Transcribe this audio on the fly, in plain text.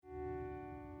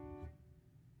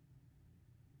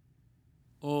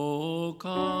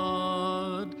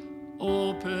God,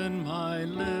 open my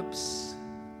lips,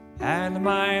 and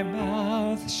my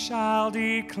mouth shall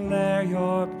declare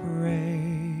your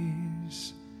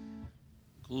praise.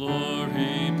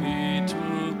 Glory be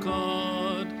to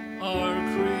God, our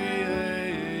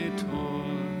Creator.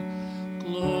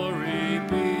 Glory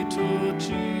be to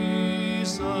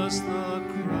Jesus the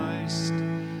Christ.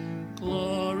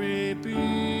 Glory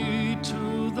be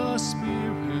to the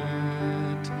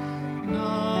Spirit,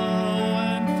 now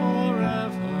and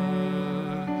forever.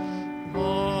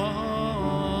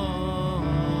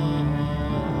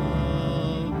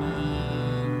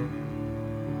 Amen.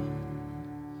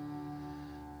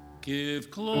 Give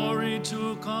glory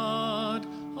to God,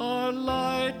 our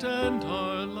light and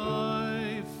our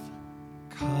life.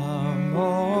 Come,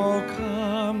 oh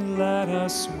come, let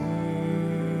us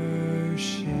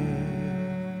worship.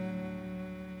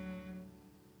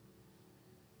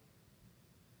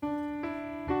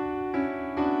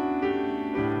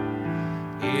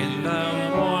 In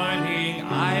the morning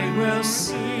I will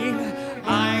sing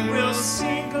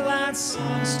glad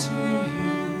songs to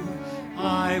you.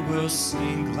 I will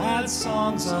sing glad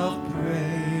songs of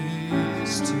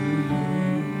praise to you.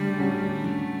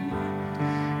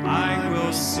 I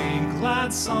will sing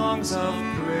glad songs of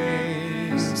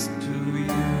praise to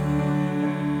you.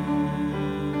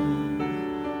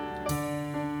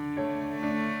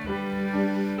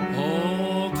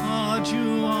 Oh God,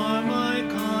 you are my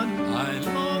God, I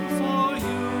long for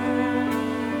you.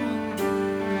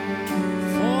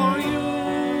 For you,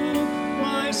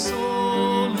 my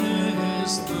soul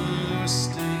is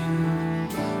thirsting,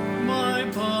 my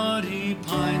body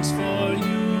pines for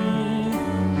you.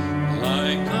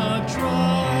 Like a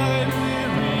dry,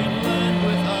 weary land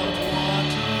without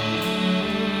water,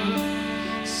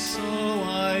 so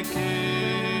I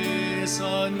gaze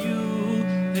on you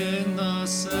in the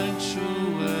sanctuary,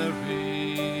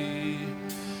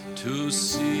 to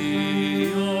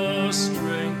see your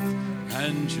strength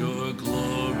and your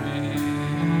glory.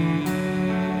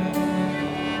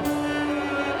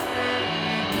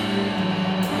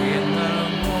 In the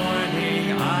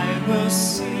morning I will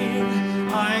sing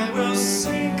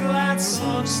glad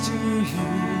songs to you.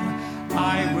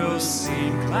 I will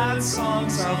sing glad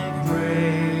songs of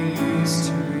praise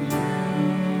to you.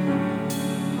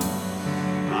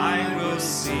 I will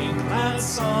sing glad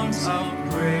songs of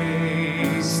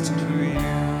praise to you.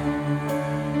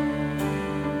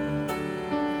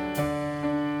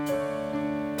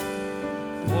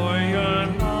 For your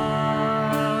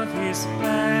love is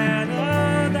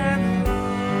better than life.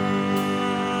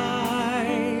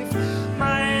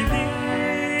 My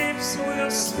lips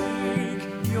will speak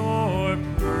your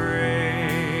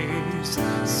praise.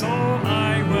 So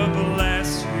I will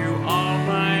bless you all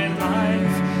my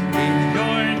life. In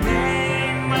your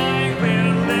name I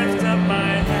will lift up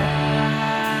my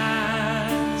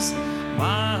hands.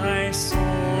 My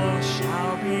soul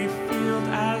shall be filled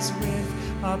as with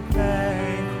a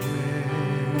banquet.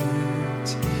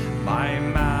 My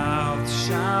mouth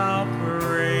shall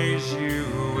praise you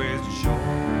with joy.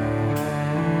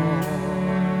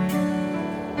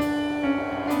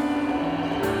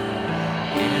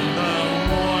 In the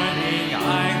morning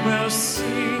I will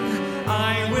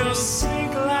sing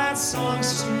glad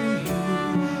songs to you.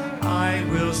 I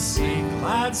will sing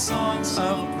glad songs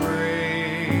of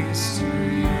praise to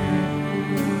you.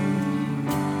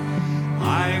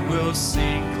 I will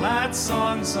sing glad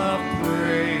songs of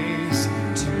praise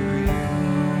to you.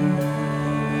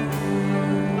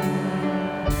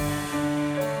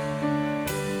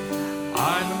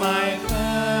 On my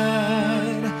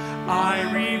bed I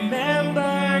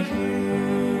remember you.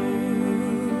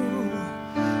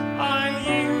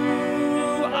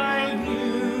 I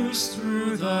muse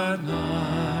through the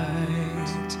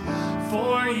night,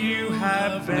 for you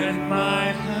have been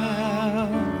my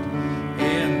help.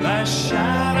 In the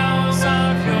shadows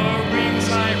of your wings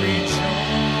I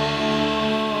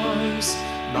rejoice.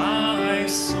 My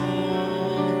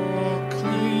soul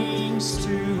clings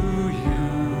to you.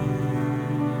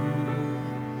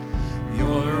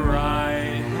 Your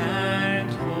right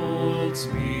hand holds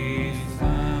me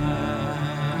fast.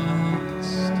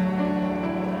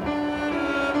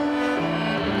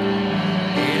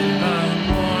 In the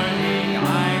morning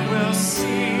I will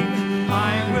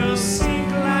sing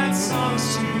glad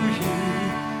songs to you.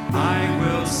 I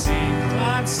will sing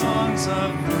glad songs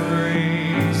of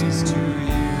praise to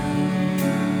you.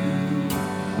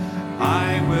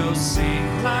 I will sing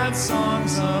glad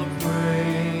songs of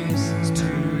praise to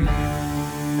you.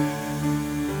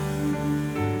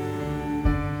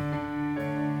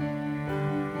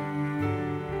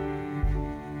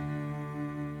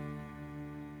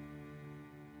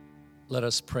 Let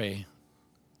us pray.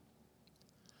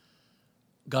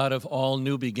 God of all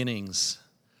new beginnings,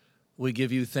 we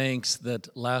give you thanks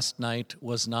that last night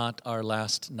was not our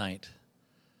last night,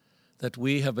 that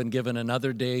we have been given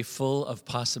another day full of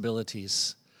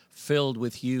possibilities, filled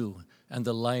with you and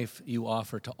the life you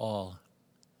offer to all.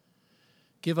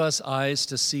 Give us eyes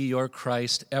to see your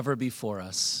Christ ever before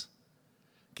us.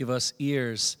 Give us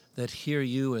ears that hear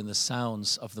you in the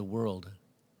sounds of the world.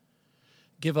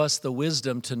 Give us the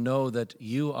wisdom to know that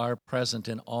you are present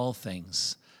in all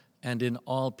things and in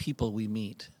all people we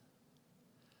meet.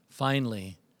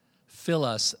 Finally, fill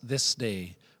us this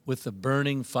day with the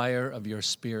burning fire of your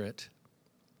Spirit.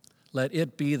 Let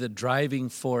it be the driving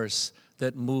force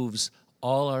that moves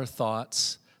all our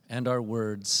thoughts and our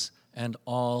words and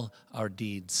all our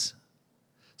deeds,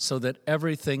 so that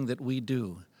everything that we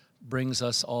do brings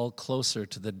us all closer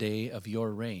to the day of your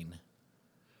reign.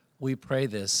 We pray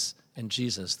this in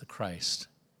Jesus the Christ.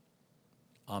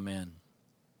 Amen.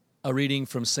 A reading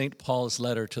from St. Paul's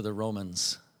letter to the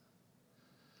Romans.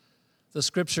 The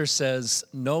scripture says,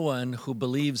 "No one who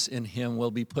believes in him will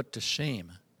be put to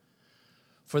shame,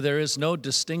 for there is no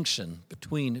distinction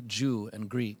between Jew and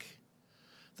Greek.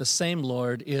 The same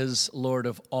Lord is Lord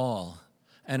of all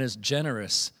and is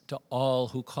generous to all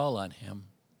who call on him.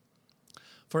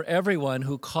 For everyone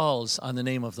who calls on the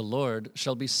name of the Lord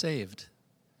shall be saved.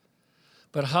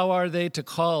 But how are they to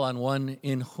call on one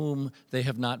in whom they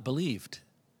have not believed?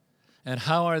 And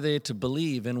how are they to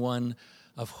believe in one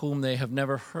of whom they have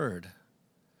never heard?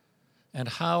 And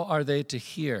how are they to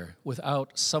hear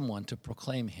without someone to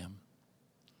proclaim him?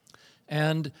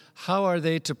 And how are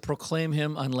they to proclaim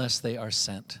him unless they are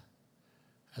sent?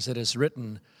 As it is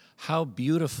written, how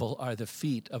beautiful are the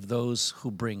feet of those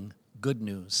who bring good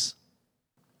news."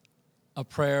 A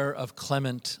prayer of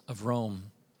Clement of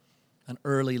Rome, an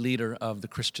early leader of the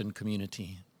Christian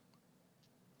community.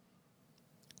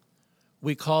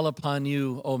 We call upon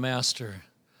you, O Master,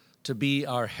 to be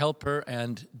our helper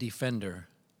and defender.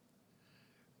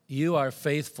 You are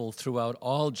faithful throughout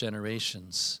all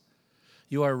generations.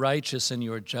 You are righteous in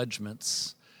your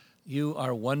judgments. You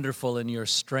are wonderful in your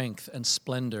strength and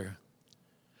splendor.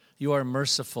 You are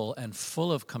merciful and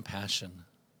full of compassion.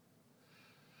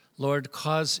 Lord,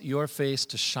 cause your face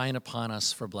to shine upon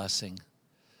us for blessing,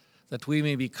 that we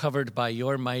may be covered by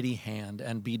your mighty hand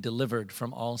and be delivered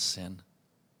from all sin.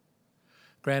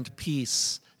 Grant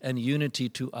peace and unity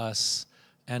to us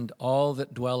and all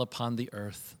that dwell upon the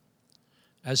earth,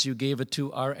 as you gave it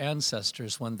to our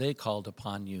ancestors when they called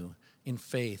upon you in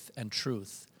faith and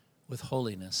truth with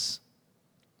holiness.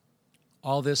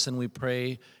 All this, and we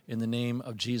pray in the name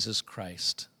of Jesus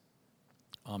Christ.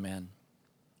 Amen.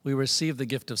 We receive the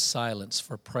gift of silence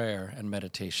for prayer and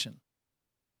meditation.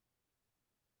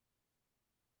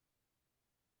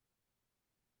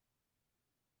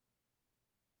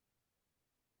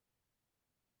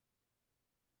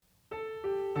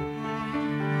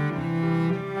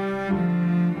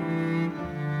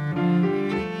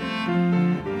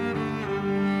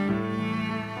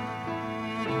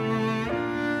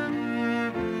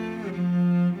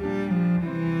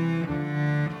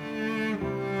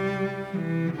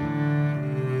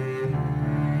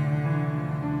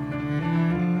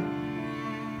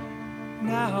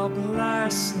 Now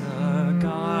bless the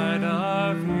God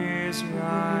of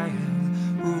Israel,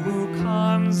 who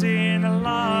comes in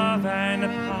love and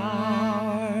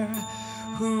power,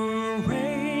 who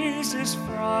raises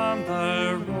from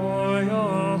the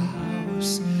royal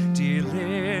house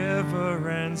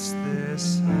deliverance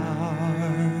this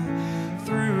hour.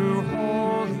 Through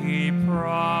holy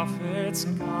prophets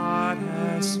God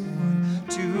has sworn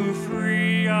to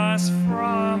free us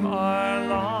from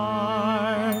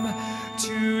alarm,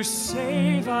 to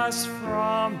save us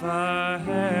from the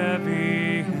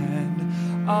heavy hand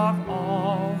of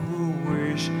all who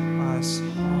wish us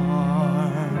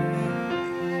harm.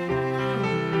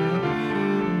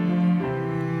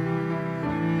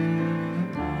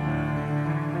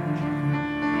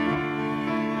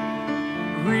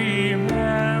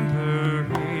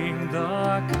 Remembering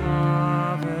the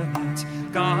covenant,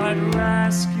 God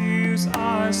rescues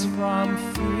us from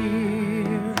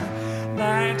fear,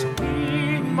 that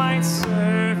we might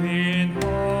serve in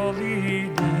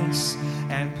holiness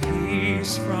and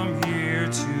peace from year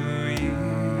to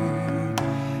year.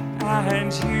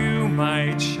 And you,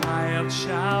 my child,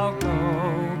 shall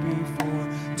go before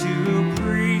to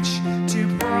preach, to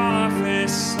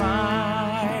prophesy,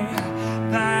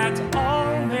 that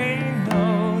all may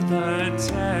know the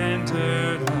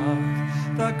tender love,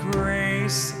 the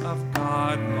grace of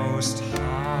God Most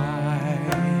High.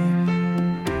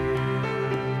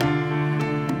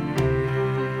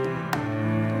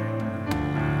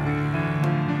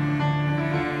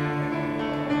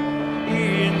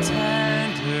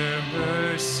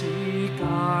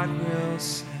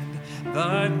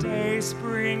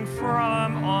 spring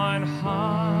from on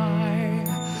high,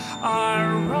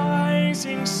 our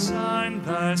rising sun,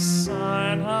 the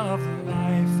sun of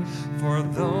life, for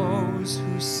those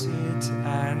who sit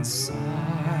and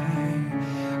sigh.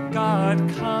 God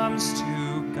comes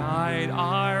to guide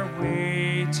our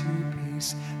way to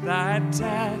peace, that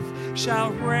death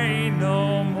shall reign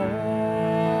no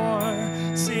more.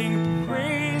 Sing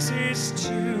praises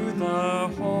to the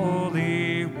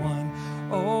Holy One,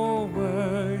 oh,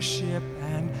 worship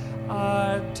and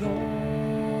adore.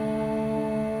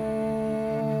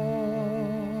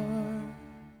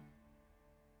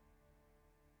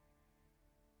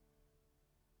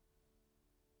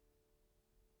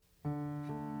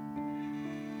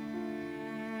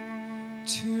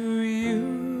 To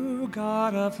you,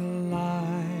 God of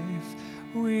life,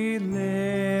 we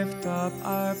lift up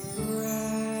our prayer.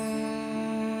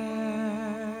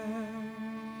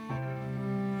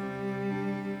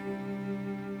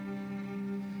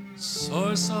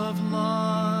 Source of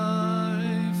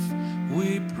life,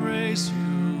 we praise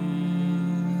you.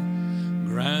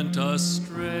 Grant us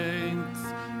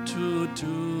strength to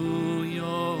do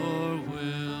your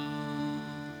will.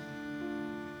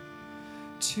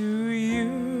 To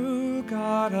you,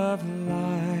 God of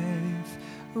life,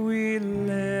 we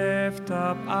lift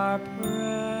up our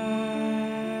prayer.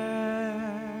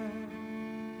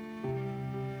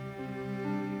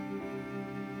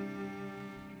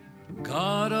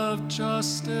 God of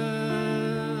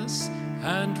justice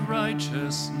and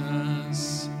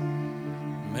righteousness,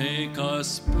 make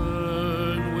us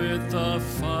burn with the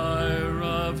fire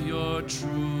of your truth.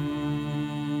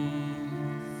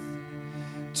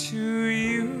 To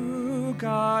you,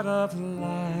 God of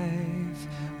life,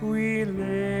 we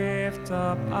lift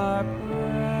up our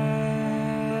prayer.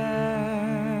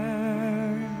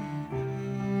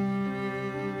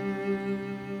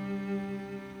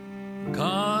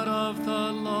 God of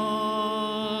the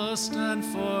lost and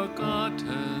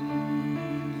forgotten,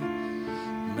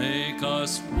 make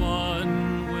us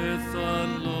one with the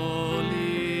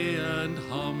lowly and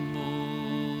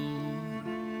humble.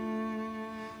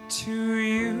 To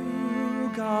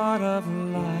you, God of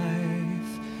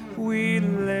life, we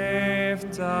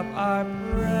lift up our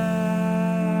prayer.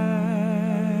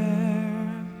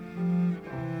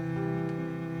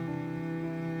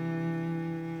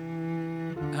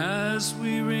 As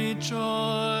we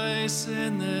rejoice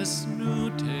in this new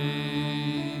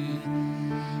day,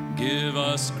 give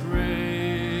us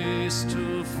grace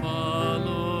to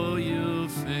follow you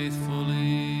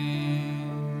faithfully.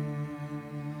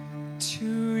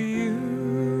 To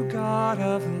you, God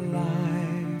of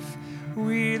life,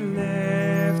 we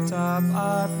lift up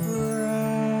our prayer.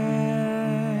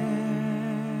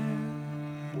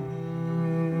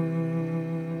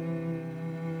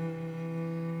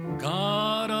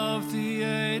 God of the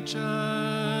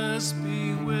ages,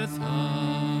 be with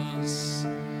us.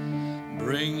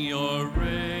 Bring your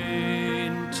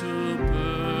reign to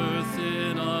birth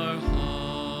in our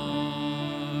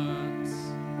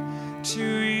hearts. To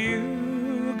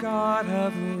you, God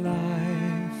of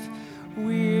life,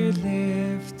 we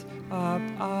lift up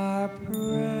our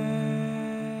prayer.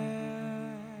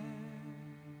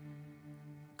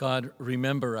 God,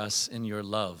 remember us in your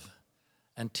love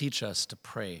and teach us to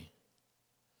pray.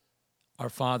 Our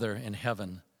Father in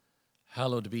heaven,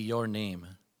 hallowed be your name.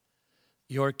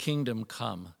 Your kingdom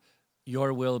come,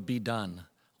 your will be done,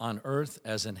 on earth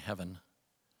as in heaven.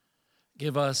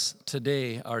 Give us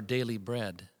today our daily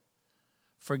bread.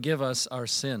 Forgive us our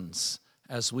sins,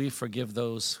 as we forgive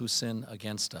those who sin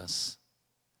against us.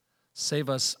 Save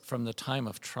us from the time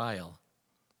of trial,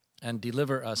 and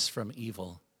deliver us from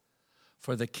evil.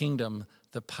 For the kingdom,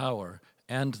 the power,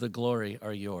 and the glory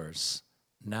are yours,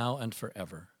 now and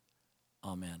forever.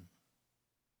 Amen.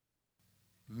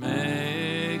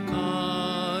 May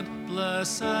God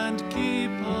bless and keep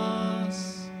us.